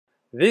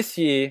This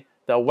year,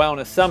 the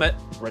Wellness Summit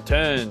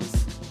returns.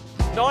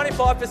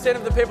 95%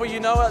 of the people you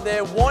know out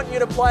there want you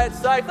to play it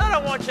safe. They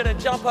don't want you to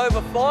jump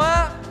over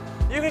fire.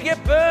 You can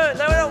get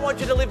burned. They don't want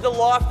you to live the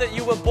life that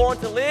you were born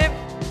to live.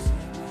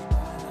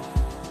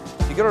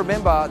 You've got to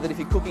remember that if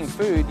you're cooking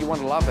food, you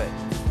want to love it.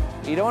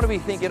 You don't want to be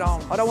thinking,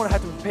 oh, I don't want to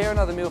have to prepare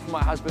another meal for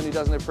my husband who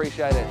doesn't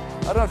appreciate it.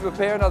 I don't have to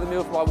prepare another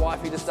meal for my wife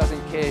who just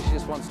doesn't care. She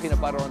just wants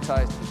peanut butter on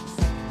toast.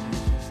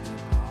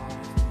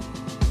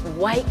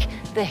 Wake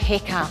the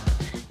heck up.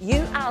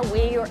 You are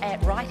where you're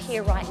at right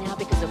here, right now,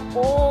 because of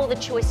all the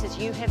choices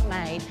you have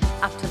made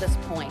up to this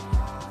point.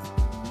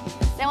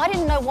 Now, I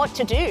didn't know what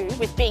to do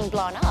with being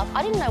blown up.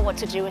 I didn't know what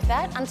to do with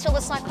that until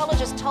the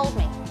psychologist told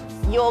me,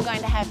 you're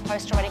going to have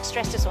post-traumatic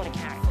stress disorder,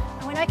 Karen.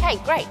 I went, okay,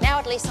 great. Now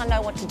at least I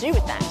know what to do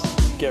with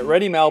that. Get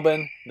ready,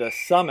 Melbourne. The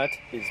summit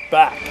is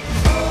back.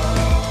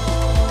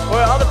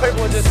 Where other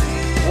people are just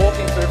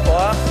walking through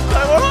fire.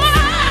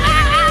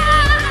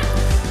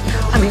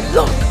 I mean,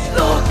 look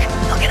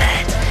at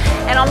it.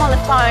 And I'm on the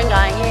phone going,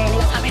 yeah, and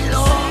he's, I mean,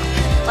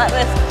 look, like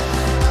this.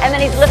 And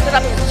then he's lifted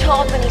up his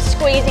top and he's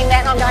squeezing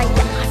that, and I'm going,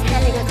 yeah, I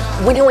can. He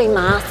goes, when are we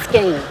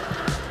masking?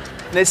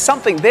 There's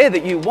something there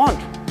that you want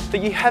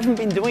that you haven't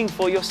been doing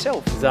for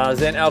yourself.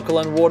 Zazen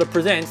Alkaline Water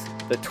presents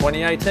the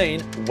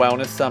 2018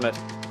 Wellness Summit.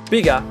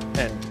 Bigger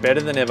and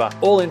better than ever.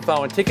 All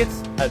info and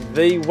tickets at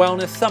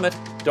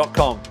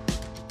thewellnesssummit.com.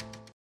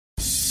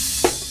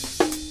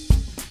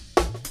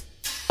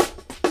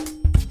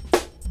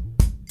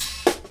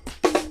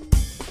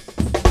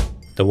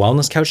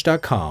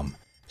 TheWellnessCouch.com,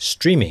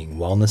 streaming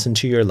wellness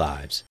into your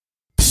lives.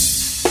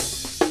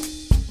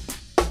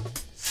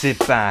 Sit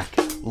back,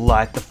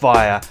 light the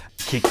fire,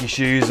 kick your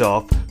shoes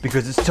off,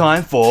 because it's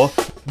time for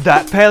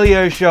That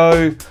Paleo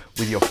Show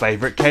with your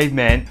favourite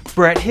caveman,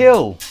 Brett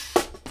Hill.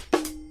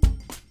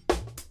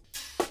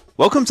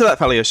 Welcome to That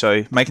Paleo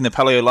Show, making the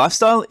paleo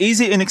lifestyle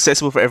easy and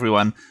accessible for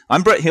everyone.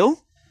 I'm Brett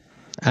Hill.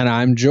 And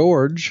I'm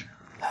George.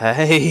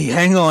 Hey,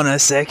 hang on a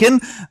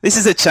second. This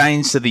is a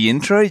change to the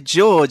intro.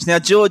 George. Now,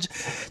 George,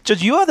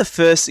 you are the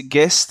first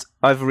guest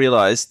I've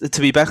realised to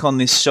be back on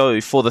this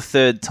show for the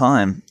third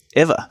time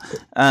ever.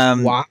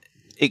 Wow.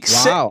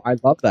 Wow, I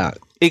love that.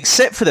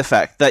 Except for the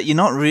fact that you're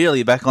not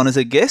really back on as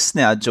a guest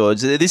now,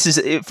 George. This is,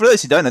 for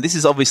those who don't know, this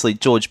is obviously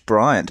George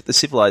Bryant, the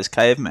civilized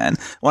caveman,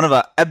 one of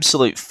our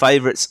absolute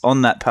favourites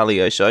on That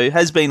Paleo Show,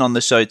 has been on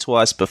the show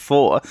twice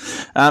before.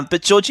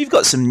 But George, you've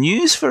got some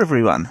news for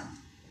everyone.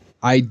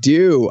 I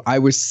do. I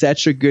was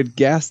such a good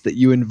guest that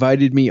you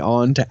invited me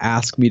on to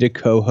ask me to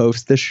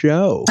co-host the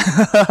show.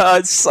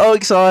 It's so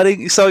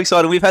exciting. So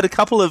exciting. We've had a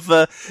couple of,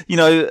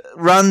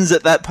 runs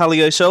at That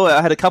Paleo Show.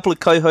 I had a couple of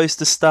co-hosts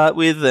to start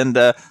with, and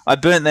I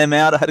burnt them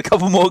out. I had a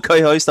couple more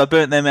co-hosts. I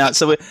burnt them out.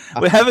 So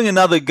we're having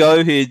another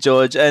go here,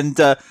 George. And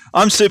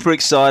I'm super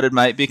excited,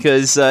 mate,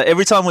 because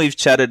every time we've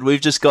chatted, we've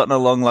just gotten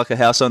along like a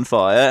house on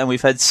fire, and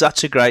we've had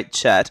such a great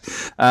chat.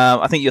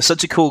 I think you're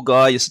such a cool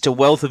guy. You're such a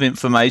wealth of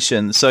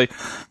information. So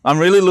I'm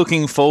really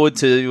looking forward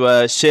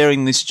to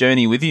sharing this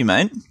journey with you,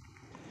 mate.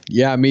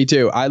 Yeah, me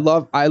too. I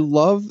love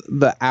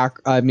the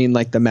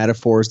the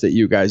metaphors that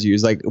you guys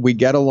use. Like, we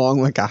get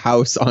along like a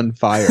house on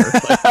fire.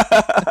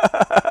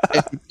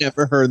 I've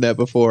never heard that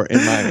before in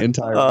my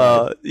entire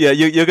life. Yeah,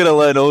 you're going to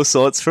learn all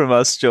sorts from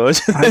us,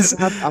 George. I'm going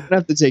to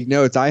have to take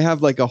notes. I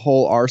have like a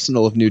whole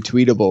arsenal of new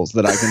tweetables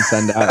that I can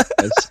send out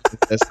as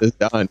this is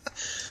done.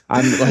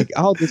 I'm like,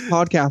 oh, this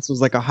podcast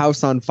was like a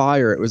house on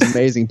fire. It was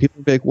amazing. People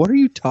would be like, what are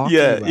you talking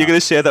about? Yeah, you're going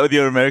to share that with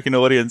your American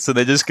audience, and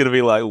they're just going to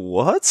be like,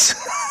 what?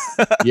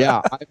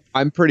 Yeah,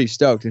 I'm pretty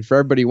stoked. And for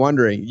everybody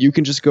wondering, you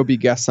can just go be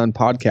guests on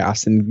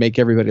podcasts and make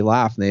everybody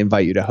laugh, and they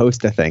invite you to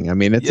host a thing. I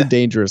mean, it's a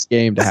dangerous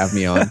game to have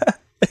me on.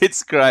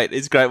 It's great.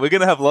 It's great. We're going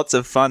to have lots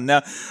of fun.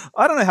 Now,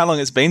 I don't know how long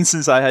it's been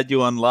since I had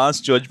you on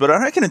last, George, but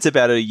I reckon it's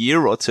about a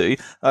year or two.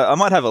 I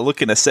might have a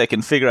look in a sec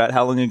and figure out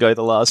how long ago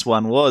the last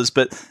one was.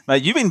 But,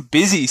 mate, you've been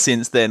busy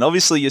since then.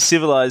 Obviously, your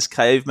civilized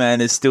caveman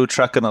is still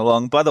trucking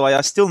along. By the way, I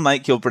still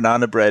make your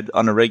banana bread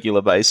on a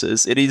regular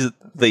basis. It is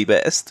the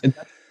best. And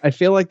I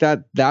feel like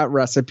that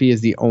recipe is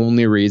the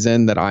only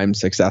reason that I'm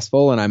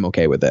successful, and I'm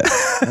okay with it.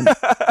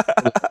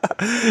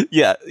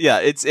 Yeah.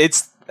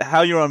 It's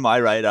how you're on my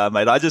radar,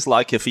 mate. I just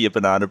like you for your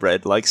banana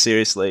bread. Like,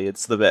 seriously,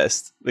 it's the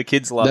best. The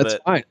kids love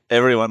it. Fine.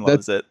 Everyone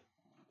loves it.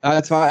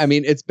 That's fine. I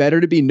mean, it's better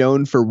to be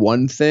known for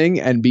one thing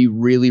and be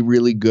really,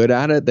 really good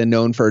at it than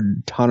known for a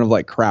ton of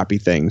like crappy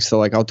things. So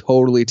like, I'll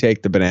totally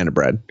take the banana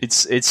bread.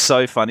 It's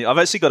so funny. I've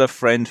actually got a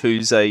friend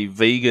who's a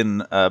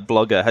vegan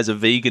blogger, has a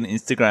vegan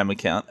Instagram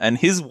account, and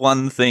his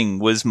one thing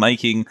was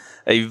making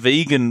a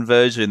vegan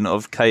version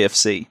of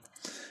KFC.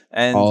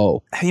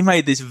 And he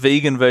made this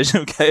vegan version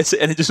of KFC,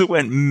 and it just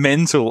went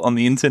mental on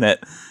the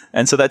internet.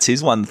 And so that's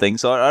his one thing.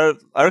 So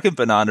I reckon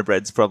banana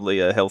bread's probably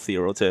a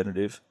healthier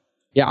alternative.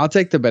 Yeah, I'll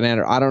take the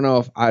banana. I don't know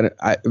if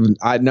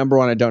I number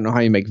one, I don't know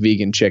how you make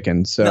vegan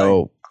chicken.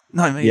 So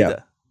no, me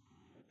either.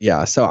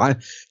 Yeah. So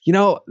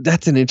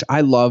that's an inch.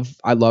 I love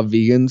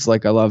vegans.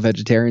 Like, I love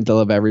vegetarians. I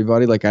love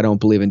everybody. Like, I don't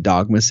believe in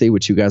dogmacy,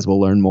 which you guys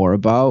will learn more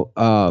about.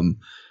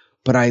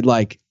 But I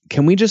like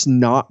can we just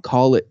not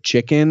call it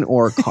chicken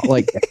or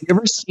like, have you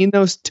ever seen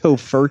those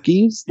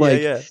tofurkeys?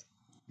 Like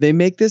they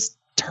make this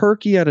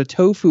turkey out of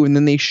tofu and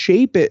then they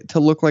shape it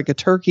to look like a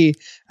turkey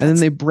and then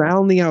they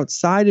brown the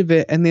outside of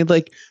it and they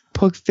like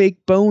put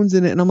fake bones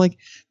in it. And I'm like,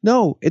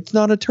 no, it's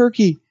not a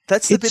turkey.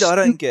 That's the bit I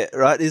don't get,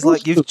 right? Is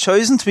like, you've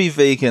chosen to be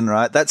vegan,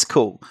 right? That's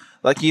cool.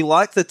 Like, you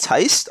like the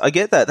taste. I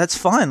get that. That's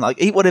fine.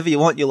 Like, eat whatever you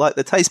want. You like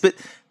the taste. But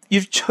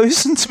you've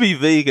chosen to be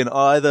vegan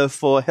either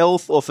for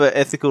health or for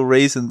ethical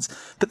reasons.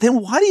 But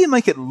then why do you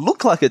make it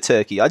look like a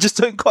turkey? I just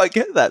don't quite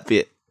get that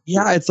bit.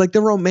 Yeah, it's like the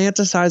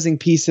romanticizing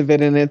piece of it.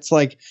 And it's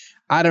like,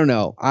 I don't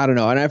know. And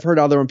I've heard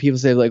other people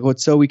say, like, well,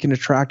 it's so we can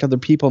attract other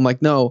people. I'm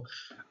like, no,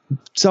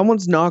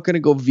 someone's not going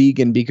to go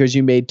vegan because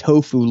you made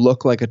tofu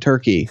look like a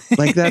turkey.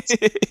 Like,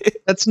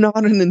 that's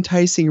not an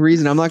enticing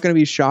reason. I'm not going to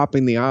be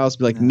shopping the aisles,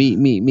 be like,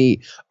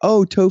 meat.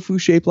 Oh, tofu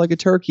shaped like a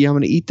turkey. I'm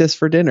going to eat this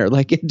for dinner.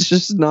 Like, it's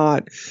just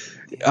not.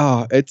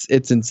 Oh,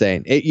 it's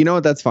insane. You know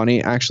what? That's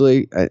funny,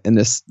 actually. And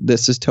this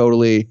is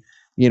totally,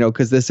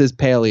 because this is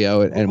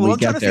paleo, and we get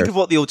there. I'm trying to think of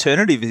what the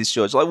alternative is,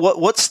 George. Like,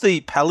 what's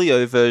the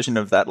paleo version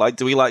of that? Like,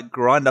 do we like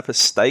grind up a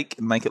steak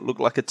and make it look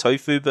like a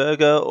tofu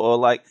burger, or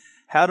like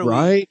how do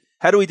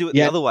we do it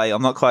the other way?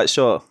 I'm not quite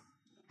sure.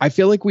 I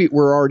feel like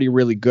we're already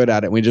really good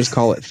at it. We just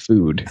call it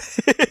food,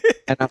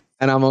 and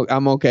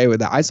I'm okay with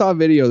that. I saw a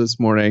video this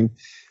morning.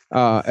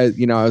 I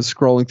was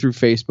scrolling through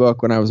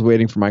Facebook when I was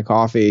waiting for my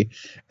coffee,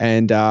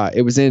 and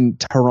it was in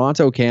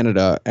Toronto,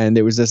 Canada, and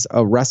there was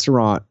a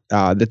restaurant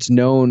that's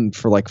known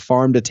for like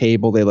farm to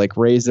table. They like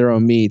raise their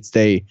own meats.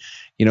 They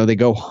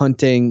go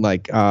hunting,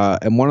 like,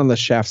 and one of the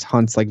chefs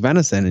hunts like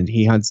venison, and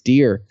he hunts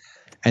deer,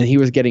 and he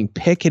was getting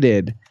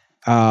picketed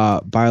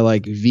by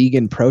like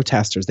vegan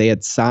protesters. They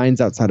had signs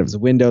outside of his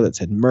window that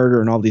said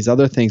murder and all these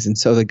other things. And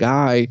so the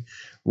guy,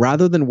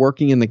 rather than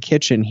working in the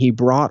kitchen, he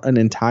brought an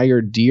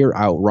entire deer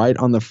out right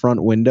on the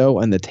front window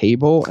and the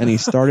table, and he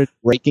started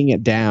breaking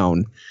it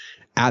down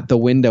at the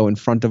window in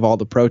front of all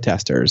the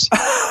protesters.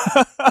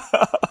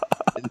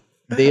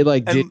 They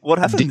like, what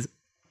happened?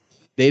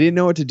 They didn't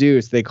know what to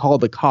do, so they called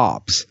the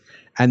cops.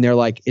 And they're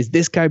like, is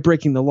this guy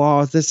breaking the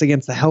law? Is this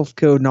against the health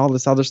code and all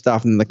this other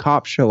stuff? And the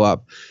cops show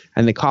up,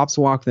 and the cops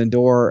walk in the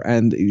door,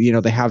 and,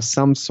 they have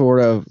some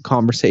sort of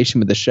conversation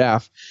with the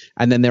chef.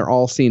 And then they're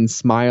all seen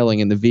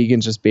smiling, and the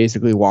vegans just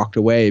basically walked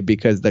away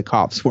because the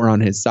cops were on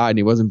his side and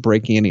he wasn't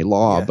breaking any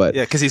law. Yeah, but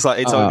because he's like,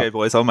 it's okay,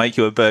 boys. I'll make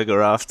you a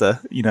burger after,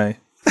 Yeah.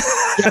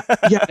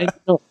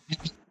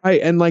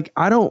 And like,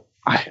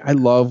 I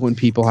love when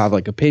people have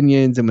like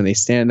opinions and when they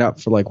stand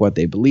up for like what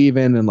they believe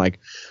in, and like,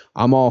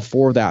 I'm all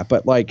for that.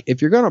 But like,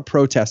 if you're going to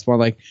protest one,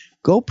 like,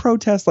 go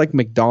protest like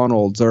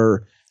McDonald's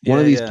or one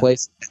of these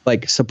places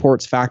like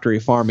supports factory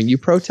farming. You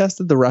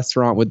protested the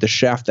restaurant with the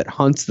chef that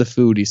hunts the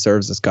food he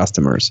serves his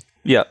customers.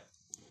 Yeah.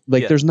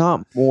 Like, there's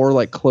not more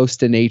like close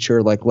to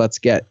nature, like, let's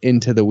get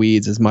into the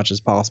weeds as much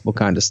as possible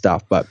kind of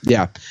stuff. But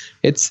yeah,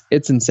 it's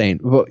insane.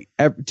 Well,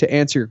 to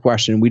answer your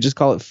question, we just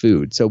call it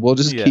food. So we'll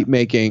just keep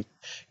making,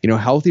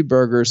 healthy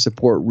burgers,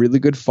 support really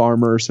good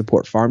farmers,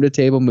 support farm to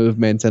table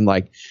movements, and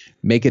like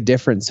make a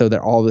difference so that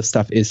all this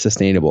stuff is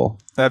sustainable.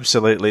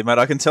 Absolutely, mate.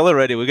 I can tell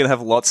already we're going to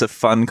have lots of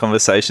fun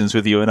conversations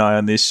with you and I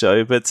on this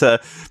show. But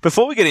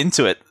before we get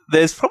into it,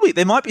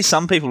 there might be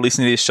some people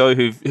listening to this show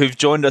who've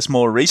joined us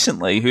more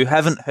recently who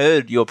haven't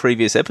heard your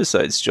previous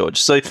episodes,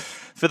 George. So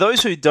for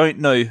those who don't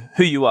know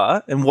who you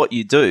are and what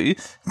you do,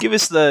 give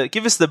us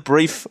the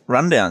brief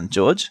rundown,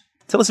 George.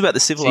 Tell us about the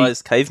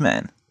civilized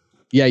caveman.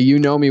 Yeah, you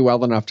know me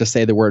well enough to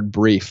say the word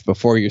brief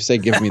before you say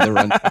give me the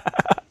rundown.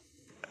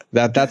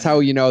 That's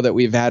how you know that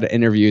we've had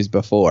interviews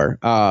before.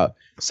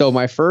 So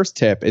my first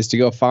tip is to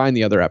go find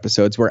the other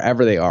episodes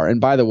wherever they are. And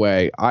by the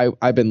way,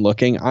 I've been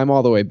looking. I'm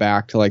all the way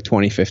back to like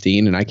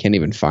 2015, and I can't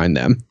even find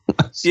them.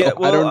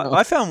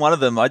 I found one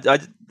of them.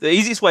 The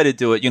easiest way to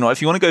do it,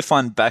 if you want to go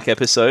find back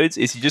episodes,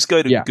 is you just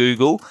go to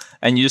Google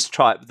and you just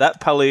type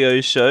That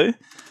Paleo Show,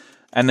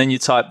 and then you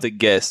type the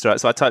guest, right?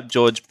 So I typed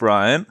George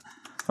Bryant.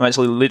 I'm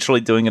actually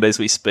literally doing it as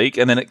we speak,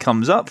 and then it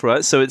comes up,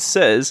 right? So it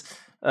says,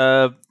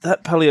 That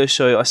Paleo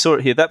Show, I saw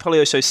it here, That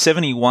Paleo Show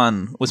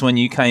 71 was when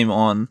you came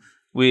on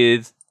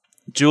with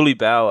Julie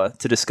Bauer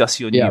to discuss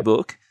your new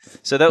book.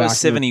 So that was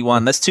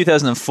 71. That's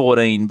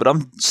 2014, but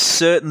I'm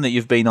certain that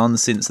you've been on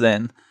since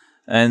then.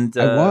 And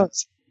I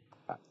was.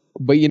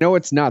 But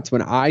it's nuts.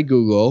 When I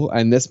Google,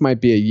 and this might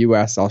be a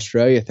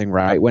US-Australia thing,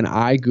 right? When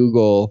I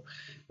Google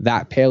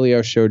That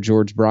Paleo Show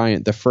George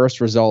Bryant, the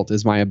first result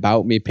is my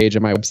About Me page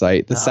on my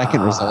website. The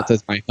second result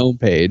is my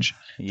homepage.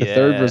 The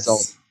third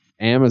result,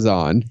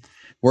 Amazon.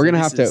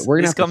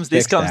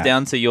 This comes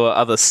down to your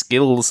other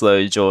skills,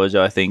 though, George.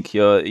 I think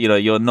your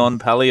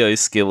non-paleo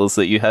skills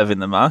that you have in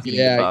the marketing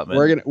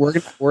department.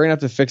 We're gonna have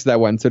to fix that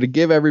one. So to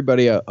give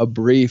everybody a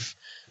brief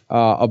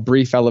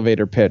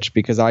elevator pitch,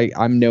 because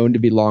I'm known to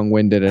be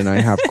long-winded and I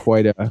have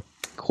quite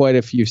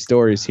a few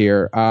stories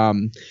here.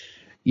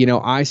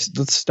 I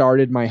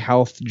started my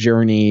health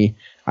journey,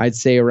 I'd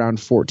say around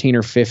 14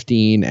 or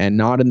 15, and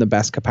not in the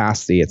best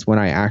capacity. It's when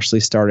I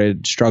actually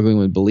started struggling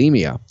with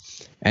bulimia.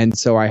 And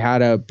so I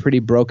had a pretty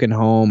broken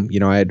home. You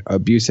know, I had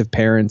abusive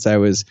parents. I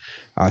was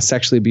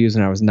sexually abused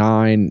when I was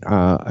 9.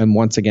 And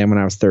once again, when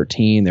I was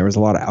 13, there was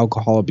a lot of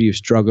alcohol abuse,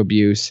 drug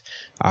abuse,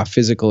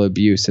 physical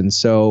abuse. And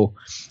so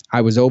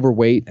I was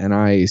overweight, and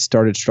I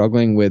started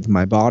struggling with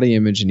my body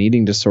image and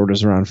eating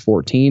disorders around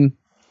 14.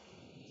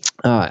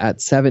 At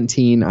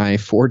 17, I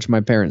forged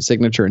my parents'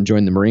 signature and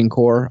joined the Marine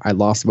Corps. I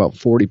lost about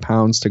 40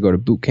 pounds to go to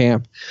boot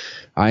camp.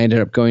 I ended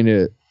up going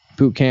to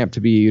boot camp to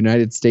be a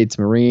United States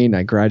Marine.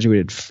 I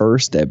graduated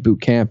first at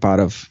boot camp out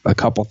of a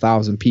couple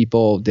thousand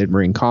people, did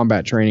Marine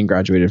combat training,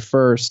 graduated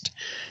first,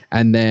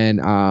 and then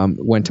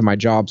went to my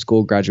job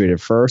school, graduated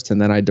first,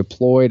 and then I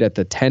deployed at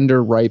the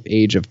tender ripe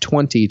age of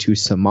 20 to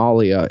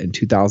Somalia in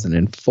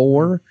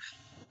 2004.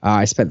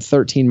 I spent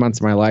 13 months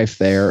of my life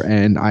there,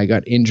 and I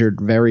got injured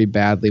very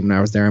badly when I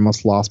was there. I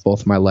almost lost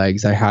both my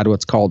legs. I had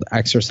what's called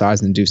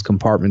exercise-induced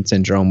compartment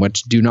syndrome,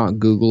 which do not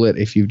Google it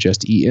if you've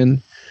just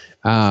eaten.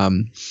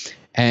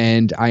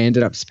 And I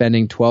ended up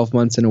spending 12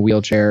 months in a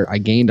wheelchair. I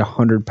gained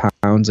 100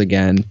 pounds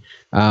again,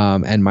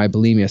 and my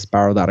bulimia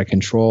spiraled out of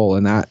control.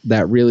 And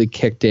that really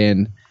kicked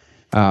in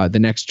the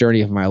next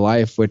journey of my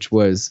life, which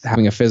was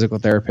having a physical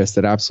therapist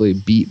that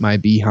absolutely beat my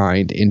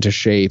behind into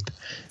shape.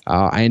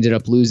 I ended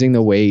up losing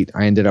the weight.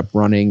 I ended up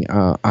running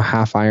a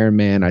half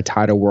Ironman. I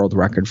tied a world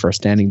record for a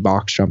standing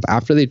box jump.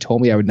 After they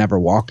told me I would never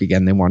walk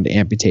again, they wanted to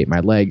amputate my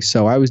legs.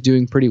 So I was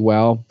doing pretty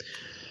well.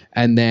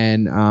 And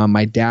then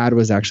my dad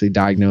was actually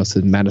diagnosed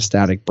with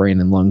metastatic brain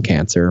and lung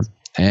cancer.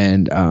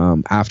 And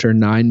after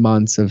 9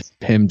 months of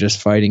him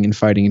just fighting and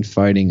fighting and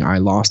fighting, I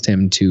lost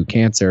him to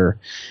cancer.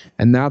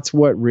 And that's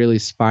what really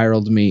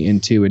spiraled me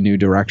into a new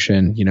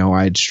direction. You know,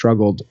 I'd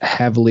struggled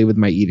heavily with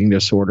my eating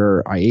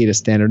disorder. I ate a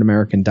standard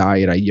American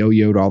diet. I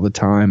yo-yoed all the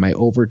time. I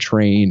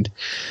overtrained.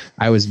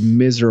 I was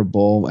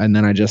miserable. And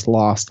then I just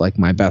lost like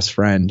my best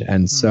friend.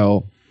 And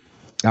so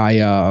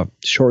I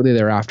shortly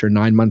thereafter,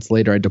 9 months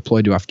later, I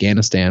deployed to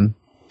Afghanistan.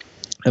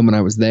 And when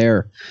I was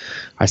there,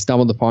 I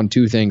stumbled upon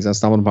two things. I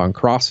stumbled upon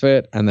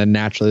CrossFit, and then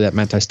naturally that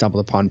meant I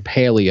stumbled upon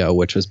paleo,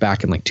 which was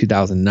back in like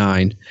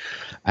 2009.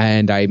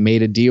 And I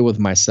made a deal with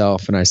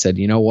myself, and I said,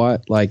 you know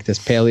what? Like, this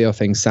paleo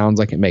thing sounds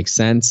like it makes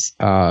sense.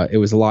 It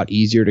was a lot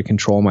easier to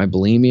control my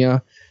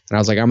bulimia. And I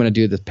was like, I'm going to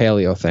do this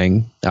paleo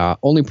thing.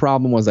 Only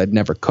problem was I'd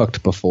never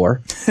cooked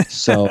before.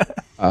 So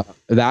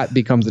that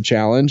becomes a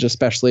challenge,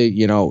 especially,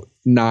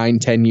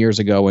 9-10 years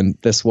ago when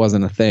this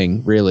wasn't a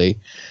thing, really.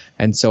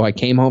 And so I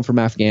came home from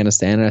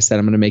Afghanistan, and I said,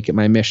 I'm going to make it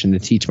my mission to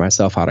teach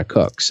myself how to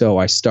cook. So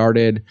I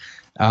started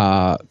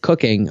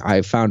cooking.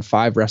 I found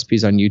 5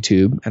 recipes on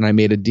YouTube, and I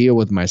made a deal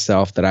with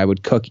myself that I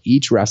would cook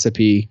each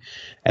recipe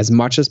as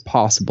much as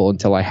possible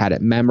until I had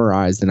it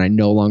memorized and I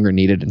no longer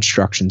needed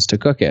instructions to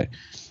cook it.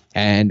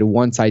 And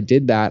once I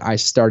did that, I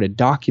started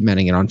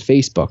documenting it on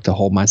Facebook to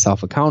hold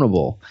myself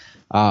accountable.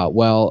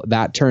 Well,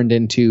 that turned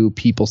into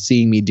people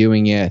seeing me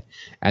doing it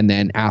and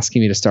then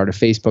asking me to start a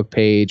Facebook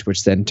page,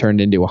 which then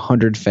turned into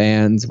 100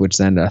 fans, which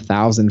then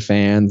 1,000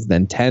 fans,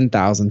 then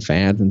 10,000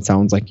 fans. And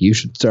someone's like, you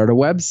should start a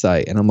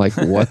website. And I'm like,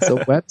 what's a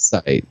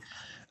website?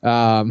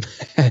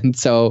 And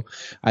so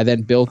I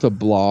then built a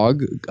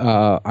blog.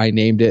 I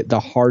named it the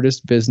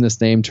hardest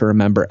business name to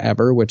remember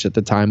ever, which at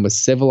the time was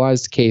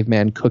Civilized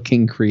Caveman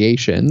Cooking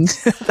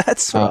Creations.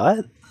 That's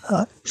right.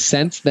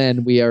 Since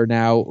then, we are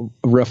now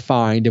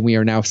refined and we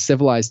are now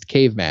Civilized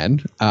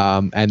Caveman.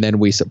 And then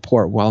we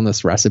support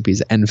wellness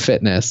recipes and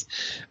fitness.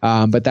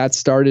 But that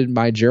started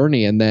my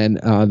journey. And then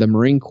the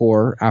Marine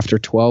Corps, after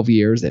 12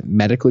 years, it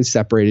medically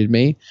separated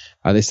me.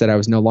 They said I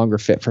was no longer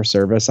fit for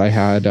service. I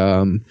had,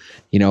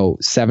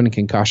 7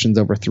 concussions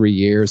over 3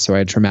 years. So I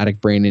had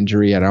traumatic brain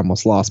injury. I'd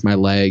almost lost my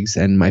legs,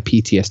 and my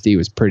PTSD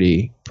was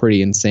pretty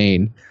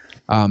insane.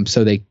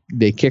 So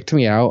they kicked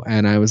me out,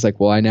 and I was like,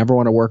 well, I never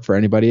want to work for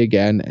anybody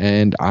again,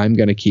 and I'm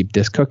going to keep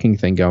this cooking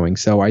thing going.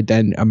 So I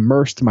then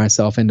immersed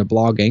myself into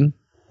blogging,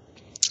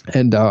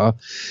 and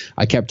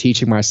I kept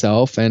teaching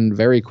myself, and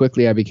very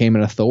quickly I became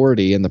an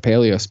authority in the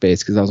paleo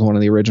space because I was one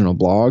of the original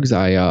blogs.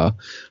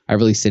 I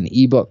released an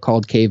ebook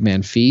called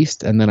Caveman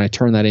Feast, and then I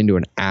turned that into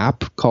an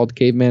app called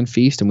Caveman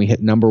Feast, and we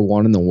hit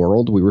 #1 in the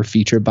world. We were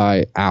featured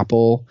by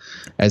Apple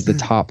as the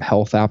top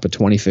health app of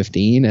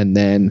 2015. And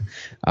then,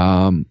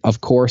 of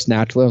course,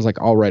 naturally, I was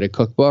like, I'll write a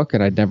cookbook,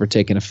 and I'd never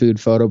taken a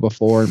food photo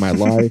before in my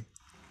life.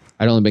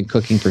 I'd only been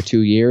cooking for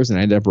 2 years, and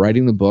I ended up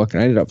writing the book,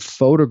 and I ended up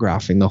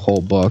photographing the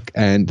whole book,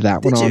 and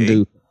that went on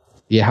to,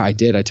 yeah, I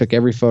did. I took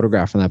every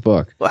photograph in that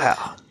book.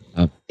 Wow.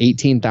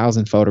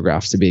 18,000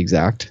 photographs to be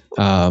exact.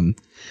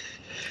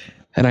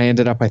 And I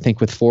ended up, I think,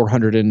 with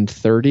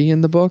 430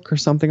 in the book or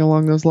something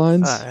along those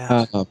lines.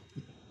 Oh, yeah.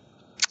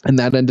 And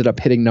that ended up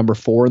hitting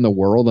 #4 in the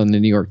world on the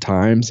New York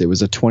Times. It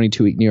was a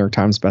 22-week New York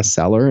Times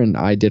bestseller, and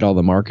I did all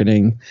the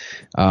marketing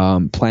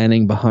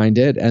planning behind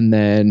it. And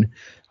then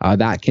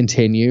that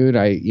continued.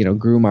 I,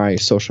 grew my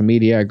social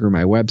media. I grew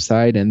my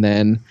website. And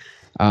then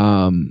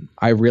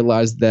I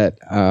realized that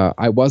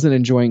I wasn't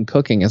enjoying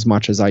cooking as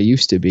much as I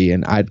used to be.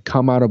 And I'd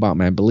come out about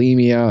my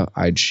bulimia.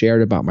 I'd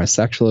shared about my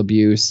sexual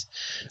abuse.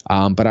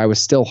 But I was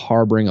still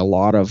harboring a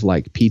lot of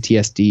like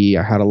PTSD.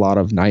 I had a lot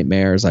of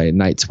nightmares. I had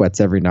night sweats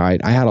every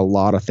night. I had a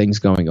lot of things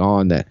going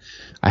on that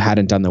I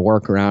hadn't done the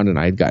work around, and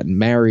I'd gotten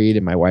married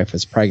and my wife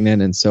was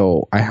pregnant. And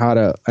so I had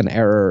an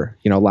error,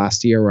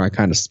 last year where I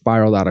kind of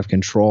spiraled out of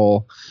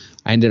control.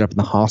 I ended up in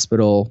the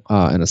hospital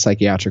in a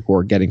psychiatric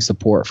ward getting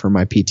support for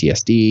my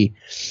PTSD.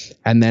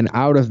 And then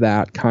out of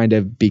that kind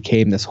of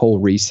became this whole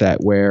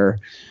reset where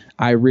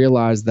I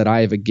realized that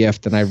I have a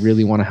gift and I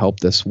really want to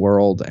help this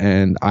world.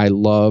 And I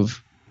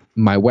love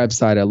my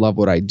website. I love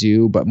what I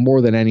do, but more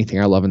than anything,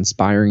 I love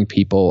inspiring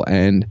people.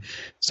 And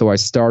so I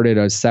started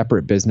a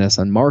separate business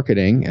on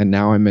marketing, and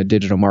now I'm a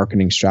digital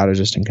marketing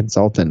strategist and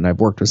consultant. And I've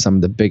worked with some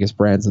of the biggest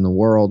brands in the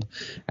world.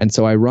 And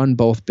so I run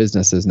both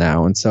businesses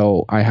now. And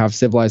so I have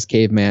Civilized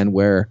Caveman,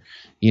 where,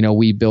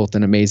 we built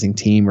an amazing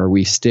team, or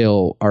we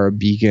still are a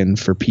beacon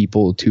for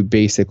people to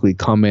basically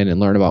come in and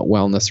learn about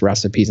wellness,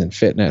 recipes, and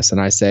fitness. And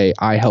I say,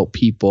 I help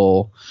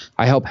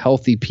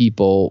healthy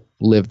people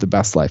live the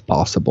best life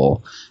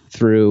possible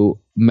through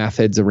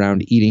methods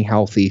around eating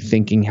healthy,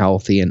 thinking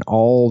healthy, and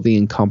all the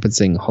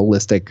encompassing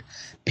holistic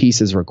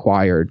pieces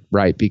required,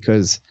 right?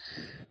 Because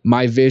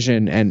my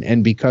vision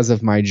and because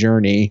of my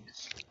journey,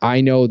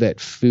 I know that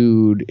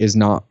food is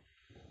not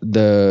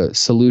the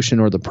solution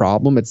or the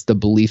problem. It's the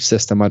belief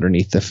system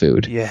underneath the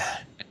food. Yeah.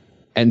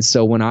 And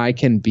so when I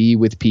can be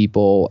with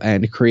people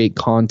and create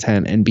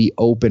content and be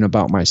open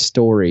about my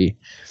story,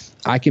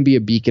 I can be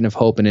a beacon of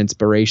hope and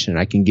inspiration.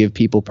 I can give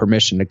people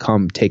permission to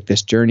come take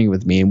this journey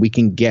with me, and we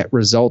can get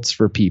results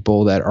for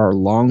people that are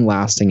long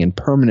lasting and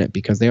permanent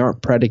because they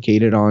aren't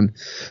predicated on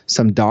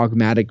some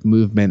dogmatic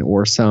movement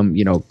or some,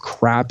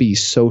 crappy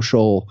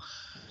social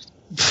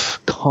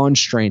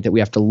constraint that we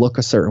have to look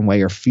a certain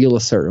way or feel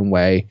a certain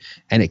way.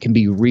 And it can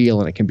be real,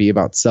 and it can be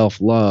about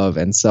self-love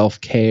and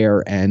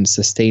self-care and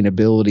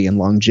sustainability and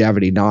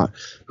longevity, not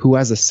who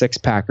has a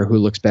six-pack or who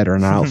looks better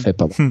in an outfit,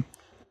 but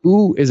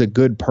who is a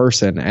good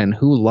person and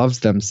who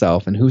loves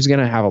themselves and who's going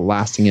to have a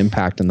lasting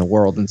impact in the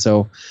world. And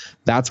so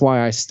that's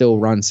why I still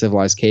run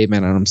Civilized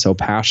Caveman, and I'm so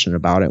passionate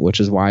about it, which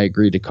is why I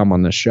agreed to come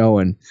on the show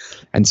and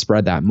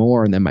spread that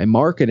more. And then my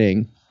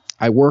marketing,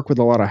 I work with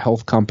a lot of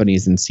health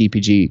companies and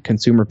CPG,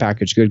 consumer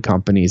packaged good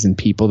companies, and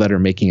people that are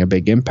making a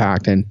big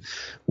impact. And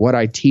what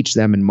I teach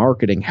them in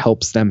marketing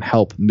helps them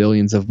help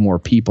millions of more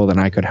people than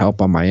I could help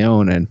on my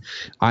own. And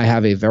I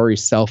have a very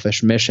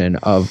selfish mission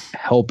of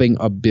helping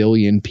 1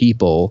 billion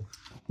people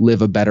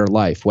live a better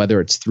life,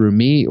 whether it's through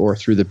me or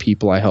through the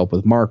people I help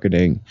with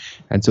marketing.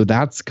 And so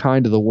that's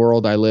kind of the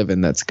world I live in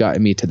that's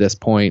gotten me to this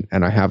point.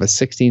 And I have a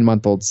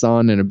 16-month-old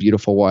son and a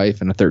beautiful wife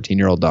and a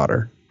 13-year-old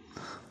daughter.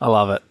 I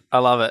love it. I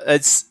love it.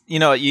 It's,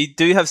 you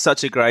do have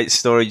such a great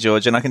story,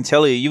 George, and I can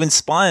tell you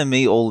inspire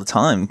me all the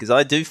time because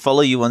I do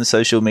follow you on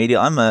social media.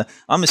 I'm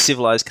a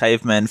Civilized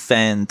Caveman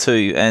fan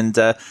too, and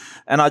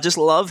I just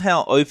love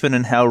how open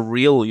and how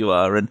real you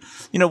are. And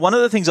one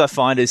of the things I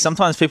find is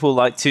sometimes people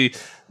like to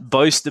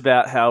boast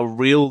about how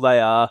real they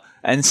are,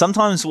 and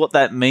sometimes what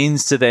that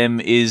means to them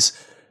is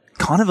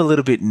kind of a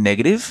little bit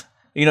negative.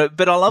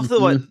 But I love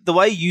the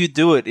way you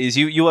do it is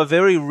you are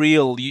very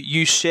real.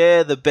 You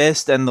share the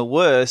best and the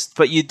worst,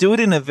 but you do it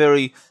in a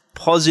very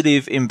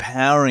positive,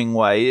 empowering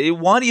way.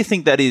 Why do you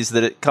think that is,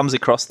 that it comes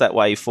across that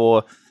way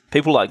for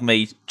people like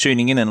me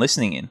tuning in and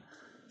listening in?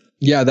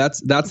 Yeah,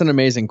 that's an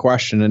amazing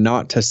question, and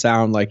not to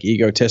sound like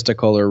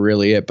egotistical or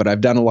really it, but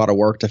I've done a lot of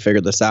work to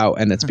figure this out,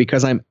 and it's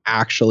because I'm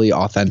actually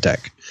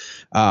authentic.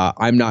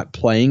 I'm not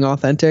playing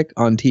authentic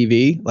on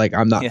TV. Like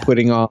I'm not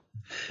putting on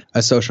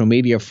a social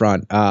media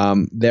front.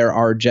 There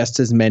are just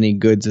as many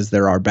goods as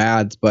there are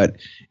bads, but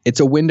it's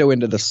a window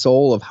into the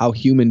soul of how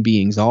human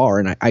beings are.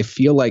 And I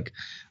feel like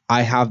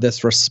I have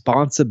this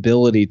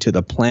responsibility to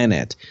the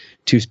planet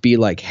to be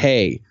like,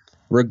 hey,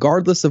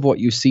 regardless of what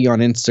you see on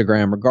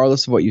Instagram,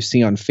 regardless of what you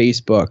see on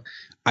Facebook,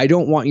 I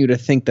don't want you to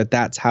think that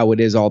that's how it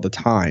is all the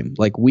time.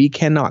 Like we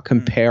cannot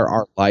compare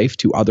our life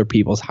to other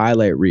people's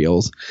highlight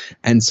reels.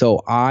 And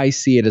so I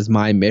see it as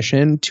my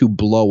mission to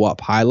blow up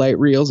highlight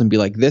reels and be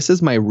like, this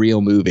is my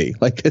real movie.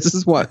 Like this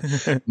is what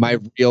my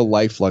real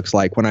life looks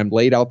like. When I'm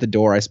laid out the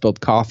door, I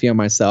spilled coffee on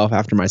myself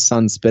after my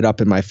son spit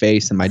up in my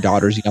face and my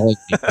daughter's yelling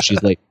at me because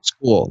she's late to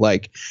school.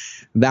 Like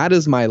that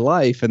is my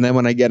life. And then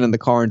when I get in the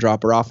car and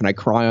drop her off and I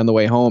cry on the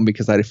way home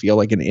because I feel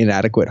like an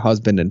inadequate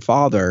husband and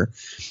father.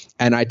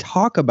 And I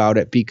talk about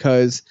it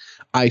because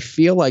I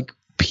feel like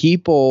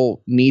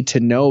people need to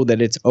know that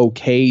it's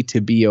okay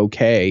to be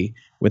okay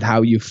with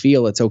how you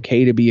feel. It's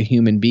okay to be a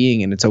human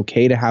being, and it's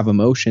okay to have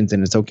emotions,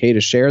 and it's okay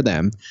to share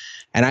them.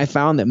 And I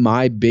found that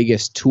my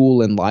biggest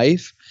tool in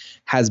life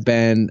has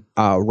been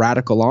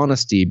radical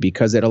honesty,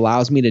 because it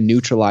allows me to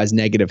neutralize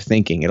negative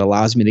thinking. It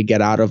allows me to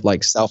get out of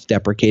like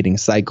self-deprecating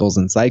cycles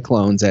and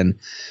cyclones. And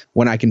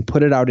when I can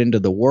put it out into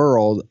the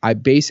world, I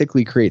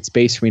basically create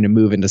space for me to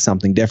move into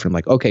something different.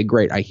 Like, okay,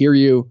 great. I hear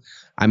you.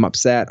 I'm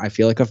upset. I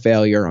feel like a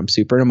failure. I'm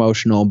super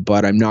emotional,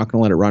 but I'm not going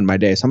to let it run my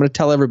day. So I'm going to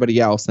tell everybody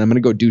else, and I'm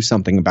going to go do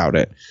something about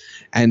it.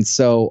 And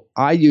so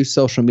I use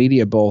social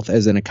media both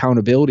as an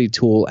accountability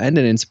tool and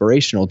an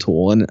inspirational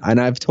tool. And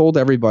I've told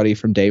everybody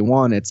from day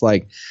one, it's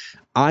like,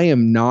 I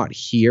am not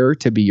here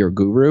to be your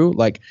guru.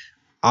 Like,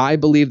 I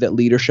believe that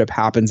leadership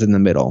happens in the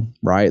middle,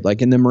 right?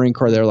 Like in the Marine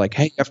Corps, they're like,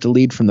 hey, you have to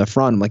lead from the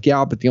front. I'm like,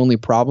 yeah, but the only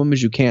problem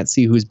is you can't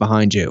see who's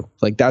behind you.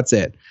 Like, that's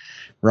it.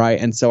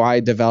 Right. And so I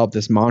developed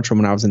this mantra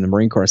when I was in the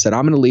Marine Corps. I said,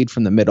 I'm going to lead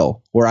from the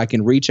middle, where I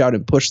can reach out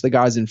and push the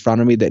guys in front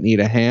of me that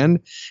need a hand.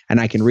 And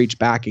I can reach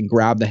back and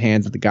grab the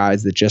hands of the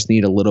guys that just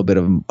need a little bit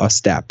of a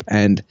step.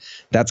 And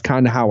that's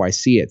kind of how I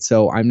see it.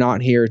 So I'm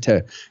not here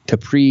to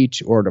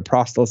preach or to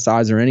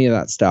proselytize or any of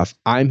that stuff.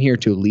 I'm here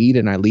to lead,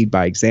 and I lead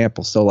by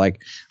example. So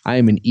like, I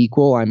am an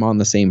equal. I'm on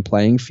the same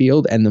playing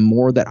field. And the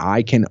more that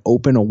I can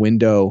open a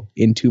window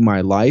into my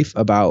life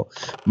about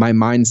my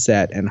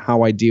mindset and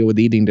how I deal with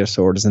eating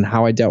disorders and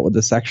how I dealt with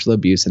the sexual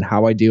abuse and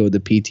how I deal with the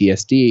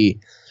PTSD,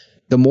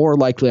 the more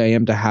likely I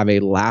am to have a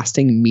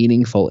lasting,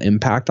 meaningful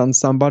impact on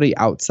somebody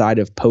outside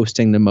of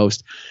posting the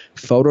most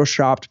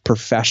photoshopped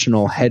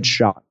professional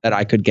headshot that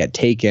I could get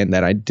taken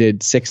that I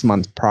did 6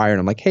 months prior.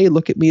 And I'm like, hey,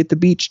 look at me at the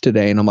beach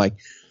today. And I'm like,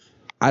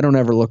 I don't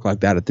ever look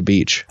like that at the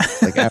beach.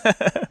 Like,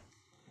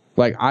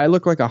 like I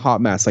look like a hot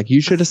mess. Like,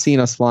 you should have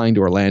seen us flying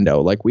to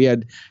Orlando. Like, we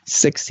had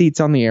 6 seats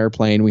on the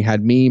airplane. We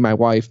had me, my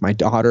wife, my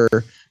daughter,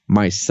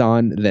 my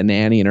son, the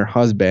nanny, and her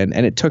husband.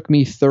 And it took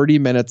me 30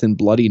 minutes and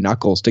bloody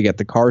knuckles to get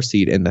the car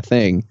seat in the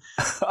thing.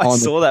 I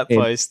saw that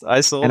post.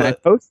 I saw and that.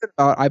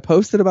 I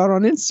posted about it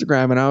on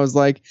Instagram, and I was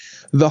like,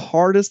 the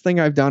hardest thing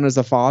I've done as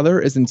a father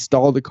is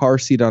install the car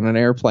seat on an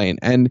airplane.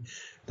 And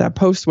that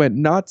post went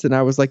nuts. And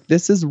I was like,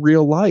 this is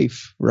real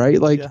life,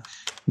 right? Like,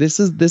 this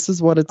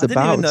is what it's about.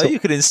 I didn't even know you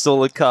could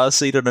install a car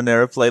seat on an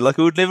airplane. Like,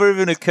 it would never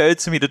even occur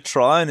to me to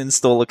try and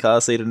install a car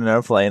seat on an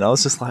airplane. I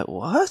was just like,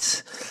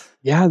 what?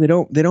 Yeah, they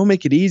don't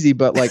make it easy,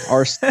 but like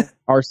our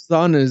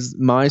son is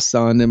my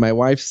son and my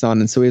wife's son,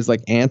 and so he has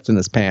like ants in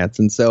his pants,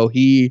 and so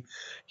he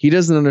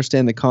doesn't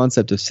understand the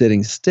concept of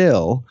sitting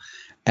still.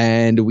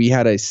 And we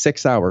had a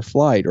 6-hour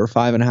flight or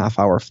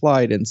 5.5-hour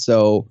flight, and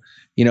so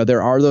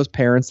there are those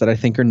parents that I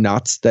think are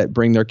nuts that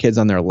bring their kids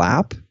on their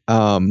lap.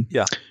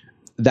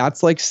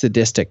 That's like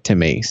sadistic to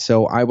me.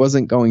 So I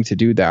wasn't going to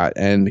do that.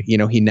 And,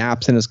 he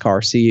naps in his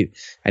car seat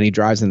and he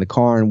drives in the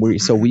car. And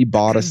we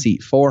bought a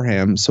seat for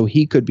him so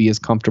he could be as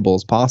comfortable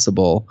as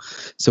possible.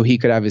 So he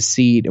could have his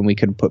seat and we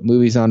could put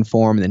movies on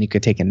for him, and then he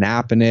could take a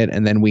nap in it.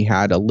 And then we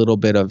had a little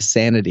bit of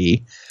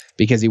sanity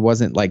because he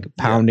wasn't like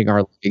pounding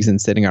our legs and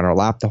sitting on our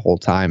lap the whole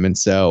time. And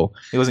so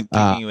he wasn't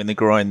kicking you in the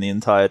groin the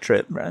entire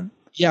trip, man.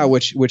 Yeah,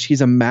 which he's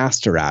a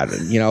master at,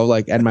 and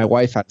and my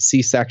wife had a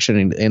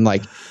C-section, and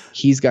like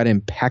he's got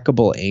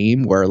impeccable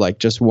aim where like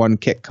just one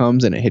kick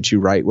comes and it hits you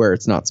right where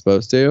it's not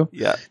supposed to.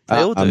 Yeah, they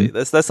all do.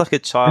 That's like a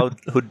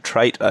childhood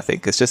trait, I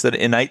think. It's just an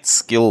innate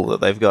skill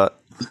that they've got.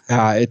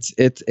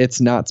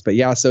 It's nuts, but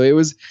yeah. So it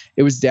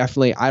was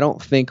definitely. I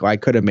don't think I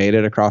could have made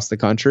it across the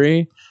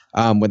country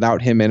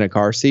without him in a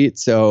car seat.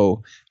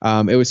 So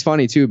it was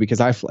funny too, because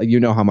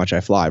how much I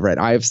fly, right?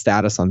 I have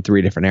status on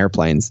 3 different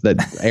airplanes, the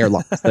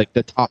airlines, like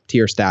the top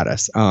tier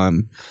status,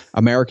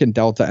 American,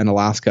 Delta, and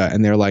Alaska.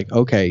 And they're like,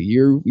 okay,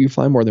 you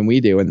fly more than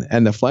we do.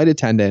 And the flight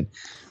attendant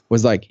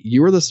was like,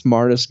 you were the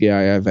smartest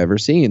guy I've ever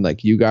seen.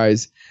 Like, you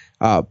guys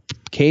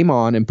came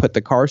on and put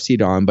the car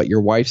seat on, but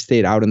your wife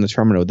stayed out in the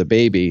terminal with the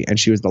baby, and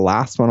she was the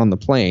last one on the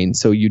plane.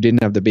 So you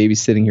didn't have the baby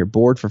sitting here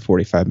bored for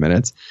 45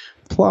 minutes.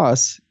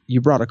 Plus, you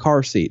brought a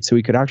car seat so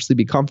he could actually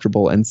be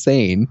comfortable and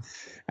sane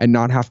and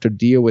not have to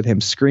deal with him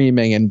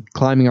screaming and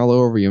climbing all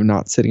over you and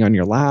not sitting on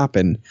your lap.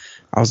 And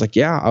I was like,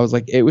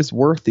 it was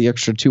worth the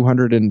extra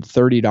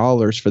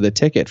 $230 for the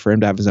ticket for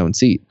him to have his own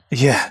seat.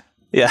 Yeah.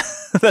 Yeah,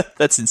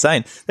 that's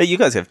insane. Hey, you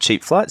guys have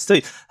cheap flights too.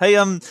 Hey,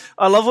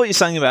 I love what you're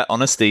saying about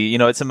honesty.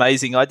 It's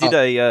amazing. I did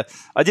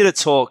a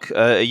talk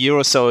a year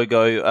or so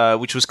ago,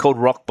 which was called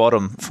Rock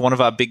Bottom, for one of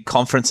our big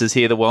conferences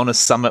here, the Wellness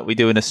Summit we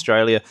do in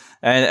Australia,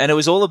 and it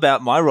was all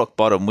about my rock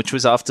bottom, which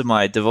was after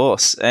my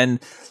divorce. And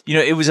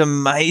it was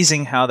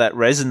amazing how that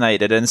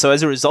resonated. And so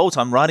as a result,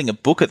 I'm writing a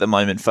book at the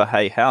moment for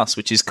Hay House,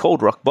 which is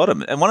called Rock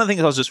Bottom. And one of the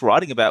things I was just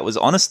writing about was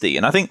honesty.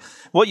 And I think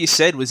what you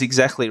said was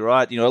exactly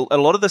right. A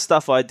lot of the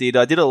stuff I did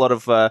a lot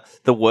of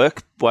the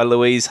work by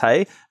Louise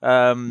Hay,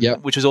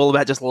 which was all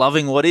about just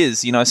loving what is,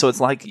 so it's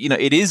like,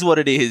 it is what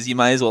it is. You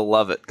may as well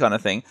love it, kind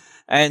of thing.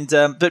 And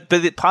but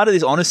part of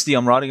this honesty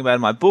I'm writing about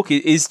in my book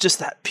is just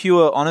that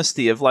pure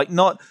honesty of like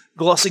not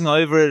glossing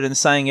over it and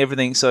saying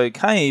everything's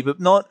okay, but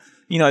not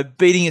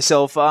beating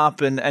yourself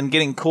up and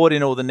getting caught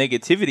in all the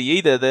negativity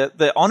either.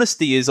 The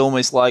honesty is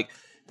almost like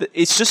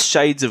it's just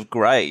shades of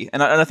grey.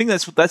 And I think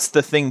that's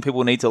the thing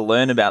people need to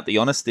learn about the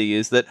honesty,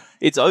 is that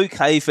it's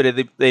okay for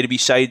there to be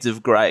shades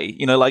of grey.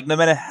 Like no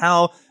matter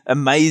how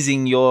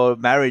amazing your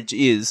marriage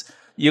is,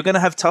 you're going to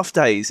have tough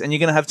days, and you're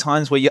going to have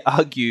times where you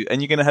argue,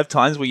 and you're going to have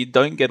times where you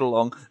don't get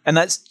along, and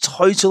that's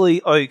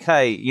totally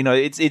okay.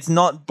 It's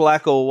not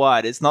black or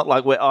white. It's not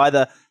like we're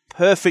either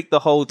perfect the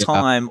whole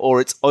time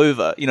or it's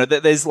over.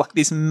 There's like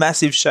this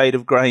massive shade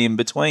of grey in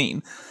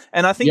between.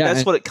 And I think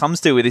that's what it comes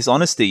to with this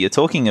honesty you're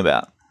talking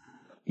about.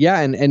 Yeah,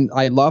 and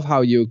I love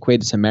how you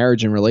equate it to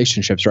marriage and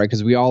relationships, right?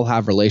 Because we all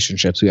have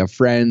relationships. We have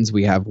friends,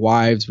 we have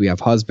wives, we have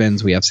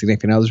husbands, we have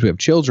significant others, we have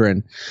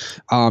children.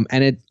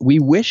 We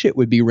wish it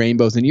would be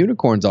rainbows and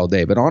unicorns all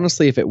day. But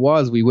honestly, if it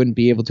was, we wouldn't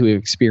be able to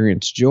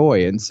experience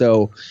joy. And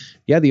so,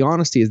 yeah, the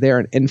honesty is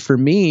there. And for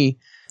me,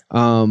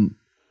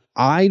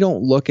 I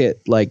don't look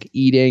at like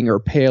eating or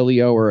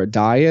paleo or a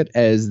diet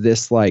as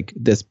this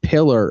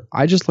pillar.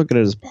 I just look at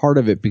it as part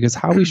of it, because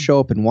how we show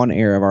up in one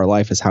area of our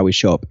life is how we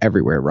show up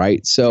everywhere,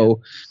 right? So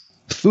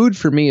food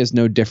for me is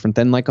no different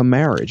than like a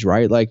marriage,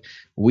 right? Like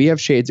we have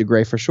shades of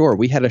gray for sure.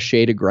 We had a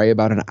shade of gray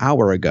about an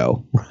hour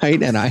ago,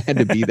 right? And I had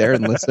to be there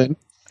and listen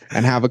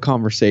and have a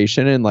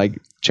conversation and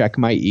like check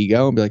my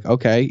ego and be like,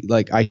 okay,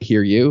 like I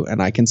hear you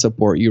and I can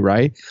support you,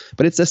 right?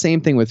 But it's the same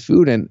thing with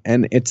food.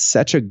 And it's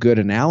such a good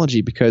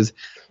analogy, because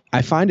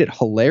I find it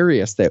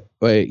hilarious that,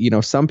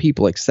 some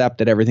people accept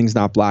that everything's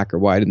not black or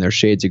white and there's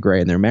shades of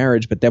gray in their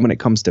marriage. But then when it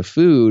comes to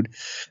food,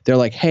 they're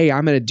like, hey,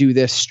 I'm going to do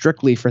this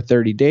strictly for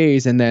 30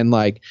 days. And then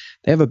like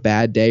they have a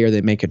bad day or they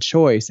make a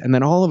choice. And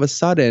then all of a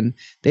sudden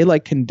they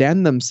like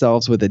condemn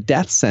themselves with a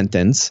death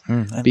sentence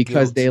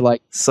because guilt. They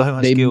like so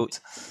much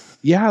guilt.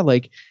 Yeah.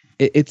 Like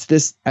it's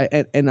this.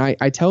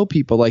 I tell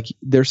people like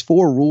there's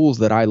 4 rules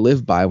that I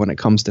live by when it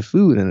comes to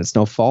food, and it's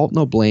no fault,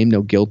 no blame,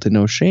 no guilt, and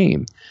no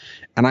shame.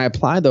 And I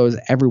apply those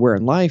everywhere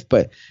in life.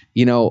 But,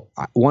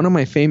 one of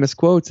my famous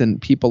quotes,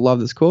 and people love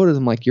this quote, is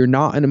I'm like, you're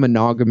not in a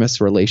monogamous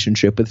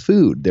relationship with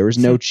food. There is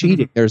no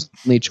cheating. There's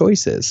only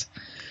choices.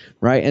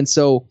 Right. And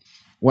so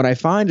what I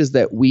find is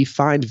that we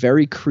find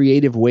very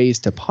creative ways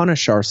to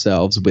punish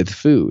ourselves with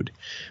food.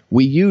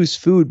 We use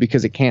food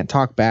because it can't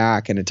talk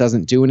back and it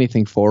doesn't do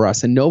anything for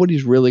us. And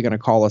nobody's really going to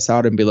call us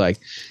out and be like,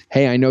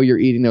 hey, I know you're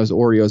eating those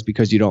Oreos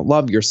because you don't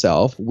love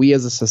yourself. We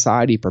as a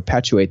society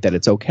perpetuate that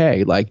it's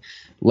okay. Like,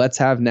 let's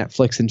have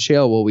Netflix and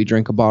chill while we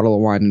drink a bottle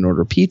of wine and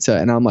order pizza.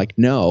 And I'm like,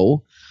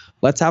 no,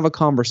 let's have a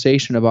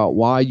conversation about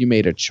why you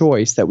made a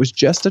choice that was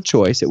just a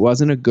choice. It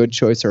wasn't a good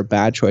choice or a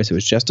bad choice. It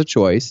was just a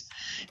choice.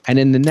 And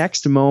in the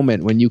next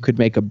moment, when you could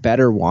make a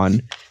better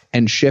one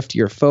and shift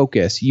your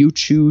focus, you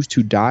choose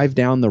to dive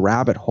down the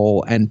rabbit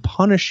hole and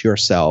punish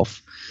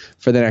yourself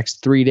for the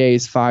next 3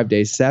 days, 5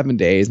 days, 7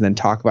 days, and then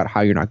talk about how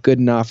you're not good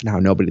enough and how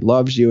nobody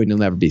loves you and you'll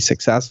never be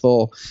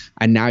successful.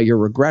 And now you're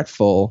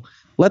regretful.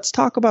 Let's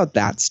talk about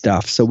that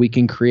stuff so we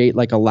can create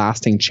like a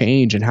lasting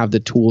change and have the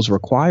tools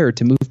required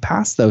to move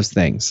past those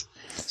things.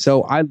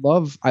 So I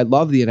love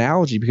the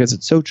analogy because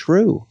it's so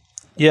true.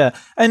 Yeah.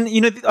 And,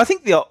 I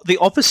think the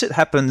opposite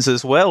happens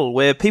as well,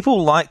 where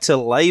people like to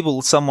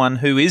label someone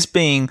who is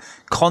being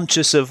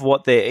conscious of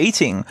what they're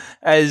eating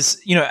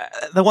as,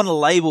 they want to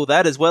label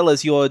that as well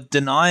as you're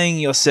denying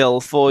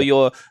yourself or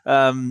you're,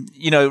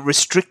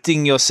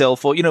 restricting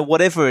yourself or,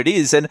 whatever it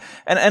is. And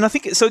I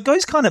think, so it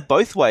goes kind of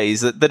both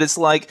ways, that it's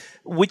like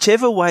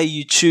whichever way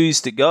you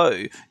choose to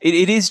go,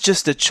 it is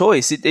just a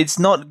choice. It's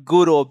not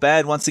good or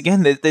bad. Once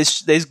again,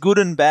 there's good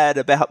and bad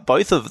about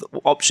both of the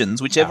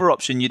options, whichever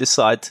option you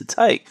decide to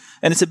take.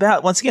 And it's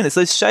about, once again, it's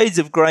those shades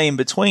of grey in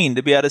between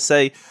to be able to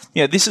say,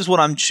 this is what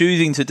I'm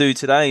choosing to do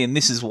today and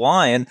this is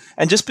why. And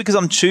just because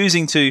I'm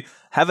choosing to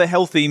have a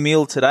healthy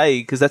meal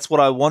today because that's what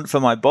I want for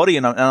my body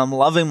and I'm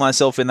loving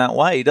myself in that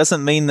way,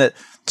 doesn't mean that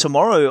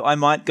tomorrow I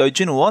might go,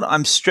 do you know what?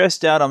 I'm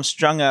stressed out, I'm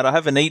strung out, I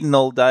haven't eaten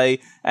all day,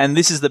 and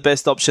this is the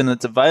best option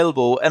that's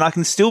available. And I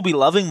can still be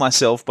loving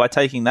myself by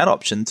taking that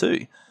option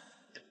too.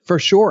 For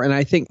sure. And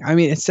I think,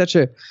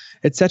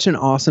 it's such an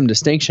awesome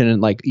distinction.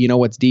 And like,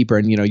 what's deeper,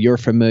 and, you're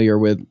familiar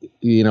with,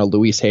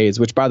 Louise Hayes,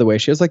 which by the way,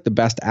 she has like the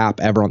best app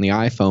ever on the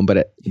iPhone,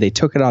 but they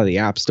took it out of the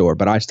App Store,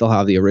 but I still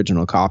have the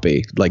original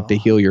copy, like the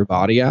Heal Your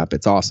Body app.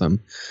 It's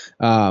awesome.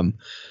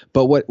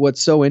 But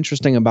what's so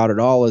interesting about it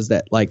all is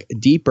that like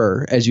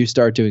deeper as you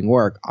start doing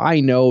work, I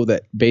know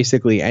that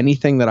basically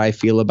anything that I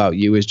feel about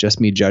you is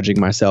just me judging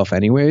myself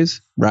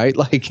anyways, right?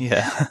 Like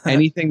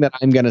anything that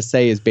I'm going to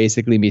say is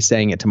basically me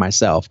saying it to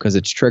myself because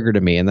it's triggered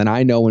to me. And then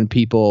I know when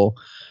people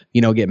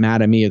get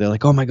mad at me or they're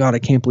like, oh my God, I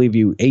can't believe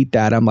you ate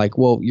that. I'm like,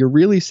 well, you're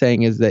really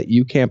saying is that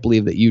you can't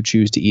believe that you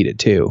choose to eat it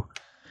too.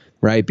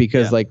 Right.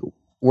 Because like,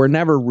 we're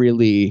never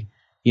really,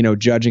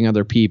 judging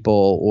other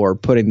people or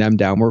putting them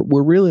down.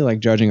 We're really like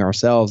judging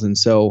ourselves. And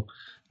so,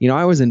 I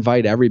always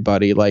invite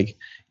everybody, like,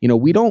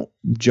 we don't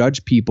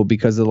judge people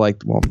because of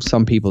like, well,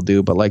 some people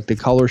do, but like the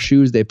color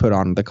shoes they put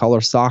on, the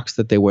color socks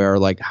that they wear,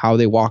 like how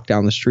they walk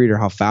down the street or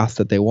how fast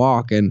that they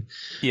walk. And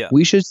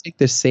we should take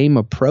the same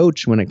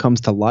approach when it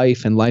comes to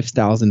life and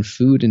lifestyles and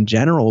food in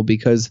general,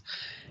 because,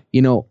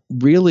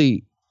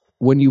 really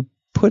when you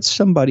put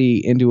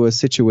somebody into a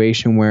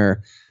situation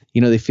where,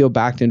 they feel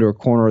backed into a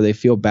corner or they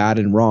feel bad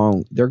and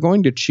wrong, they're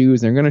going to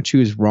choose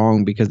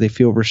wrong because they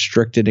feel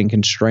restricted and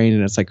constrained,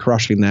 and it's like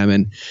crushing them.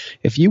 And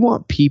if you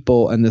want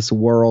people in this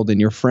world and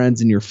your friends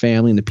and your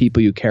family and the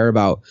people you care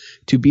about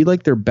to be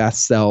like their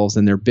best selves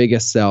and their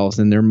biggest selves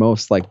and their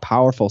most like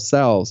powerful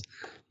selves,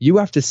 you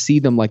have to see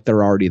them like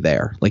they're already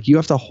there. Like you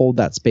have to hold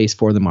that space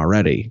for them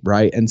already.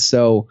 Right. And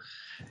so,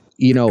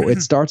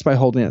 it starts by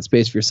holding that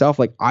space for yourself.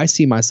 Like I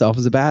see myself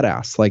as a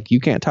badass. Like you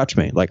can't touch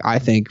me. Like I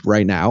think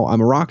right now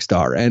I'm a rock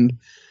star. And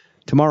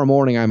tomorrow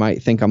morning I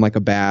might think I'm like a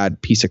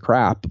bad piece of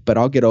crap, but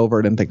I'll get over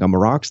it and think I'm a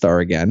rock star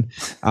again.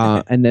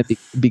 And then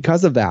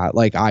because of that,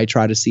 like I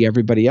try to see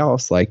everybody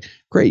else like,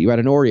 great, you had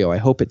an Oreo. I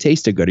hope it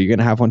tasted good. Are you going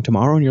to have one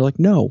tomorrow? And you're like,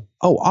 no.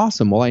 Oh,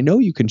 awesome. Well, I know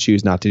you can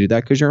choose not to do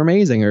that because you're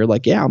amazing. Or you're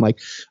like, yeah. I'm like,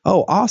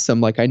 oh, awesome.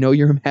 Like I know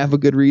you have a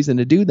good reason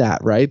to do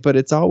that. Right. But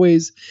it's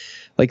always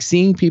like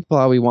seeing people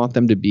how we want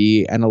them to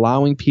be and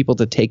allowing people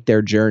to take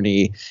their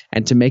journey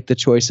and to make the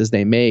choices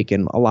they make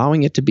and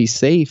allowing it to be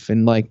safe.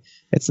 And like,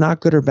 it's not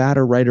good or bad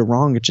or right or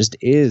wrong. It just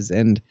is.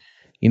 And,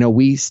 you know,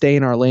 we stay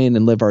in our lane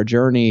and live our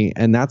journey.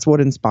 And that's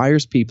what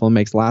inspires people and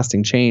makes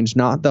lasting change,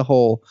 not the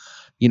whole,